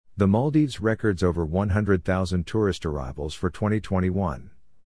The Maldives records over 100,000 tourist arrivals for 2021.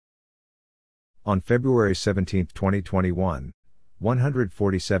 On February 17, 2021,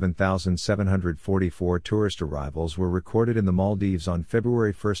 147,744 tourist arrivals were recorded in the Maldives. On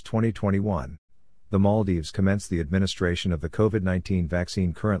February 1, 2021, the Maldives commenced the administration of the COVID-19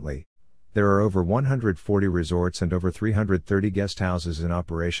 vaccine. Currently, there are over 140 resorts and over 330 guest houses in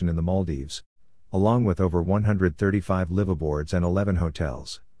operation in the Maldives, along with over 135 liveaboards and 11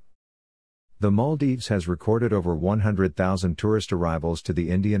 hotels. The Maldives has recorded over 100,000 tourist arrivals to the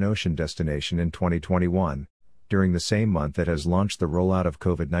Indian Ocean destination in 2021, during the same month it has launched the rollout of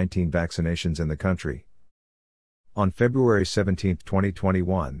COVID-19 vaccinations in the country. On February 17,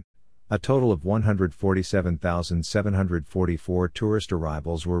 2021, a total of 147,744 tourist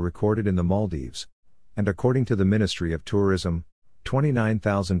arrivals were recorded in the Maldives, and according to the Ministry of Tourism,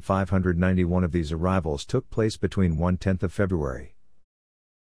 29,591 of these arrivals took place between 1/10 of February.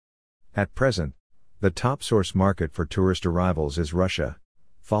 At present, the top source market for tourist arrivals is Russia,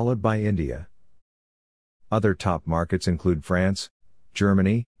 followed by India. Other top markets include France,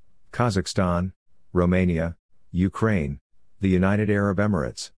 Germany, Kazakhstan, Romania, Ukraine, the United Arab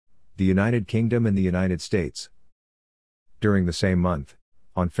Emirates, the United Kingdom and the United States. During the same month,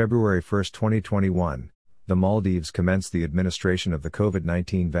 on February 1, 2021, the Maldives commenced the administration of the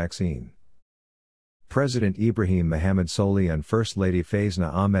COVID-19 vaccine. President Ibrahim Mohamed Solih and First Lady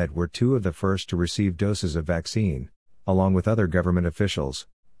Faizna Ahmed were two of the first to receive doses of vaccine, along with other government officials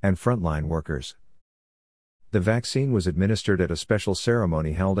and frontline workers. The vaccine was administered at a special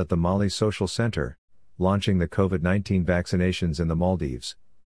ceremony held at the Mali Social Center, launching the COVID-19 vaccinations in the Maldives.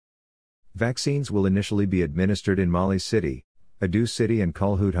 Vaccines will initially be administered in Mali City, Adu City and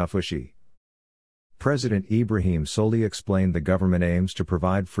Kulhud Hafushi. President Ibrahim Solih explained the government aims to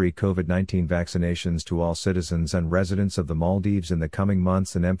provide free COVID-19 vaccinations to all citizens and residents of the Maldives in the coming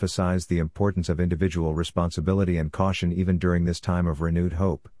months and emphasized the importance of individual responsibility and caution even during this time of renewed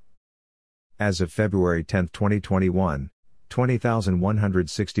hope. As of February 10, 2021,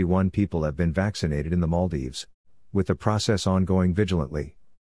 20,161 people have been vaccinated in the Maldives, with the process ongoing vigilantly.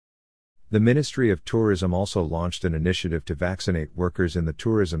 The Ministry of Tourism also launched an initiative to vaccinate workers in the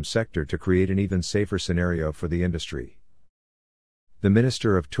tourism sector to create an even safer scenario for the industry. The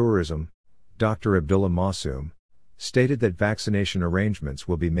Minister of Tourism, Dr. Abdullah Masoom, stated that vaccination arrangements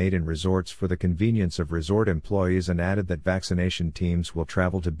will be made in resorts for the convenience of resort employees and added that vaccination teams will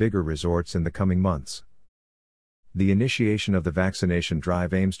travel to bigger resorts in the coming months. The initiation of the vaccination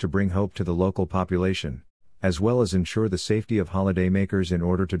drive aims to bring hope to the local population, as well as ensure the safety of holidaymakers in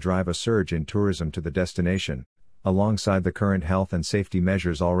order to drive a surge in tourism to the destination, alongside the current health and safety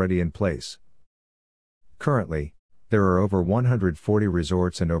measures already in place. Currently, there are over 140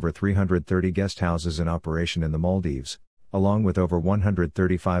 resorts and over 330 guest houses in operation in the Maldives, along with over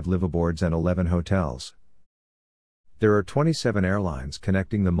 135 liveaboards and 11 hotels. There are 27 airlines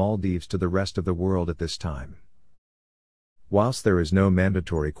connecting the Maldives to the rest of the world at this time. Whilst there is no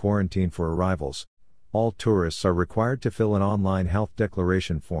mandatory quarantine for arrivals, all tourists are required to fill an online health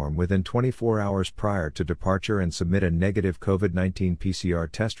declaration form within 24 hours prior to departure and submit a negative COVID-19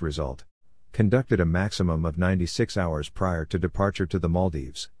 PCR test result, conducted a maximum of 96 hours prior to departure to the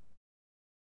Maldives.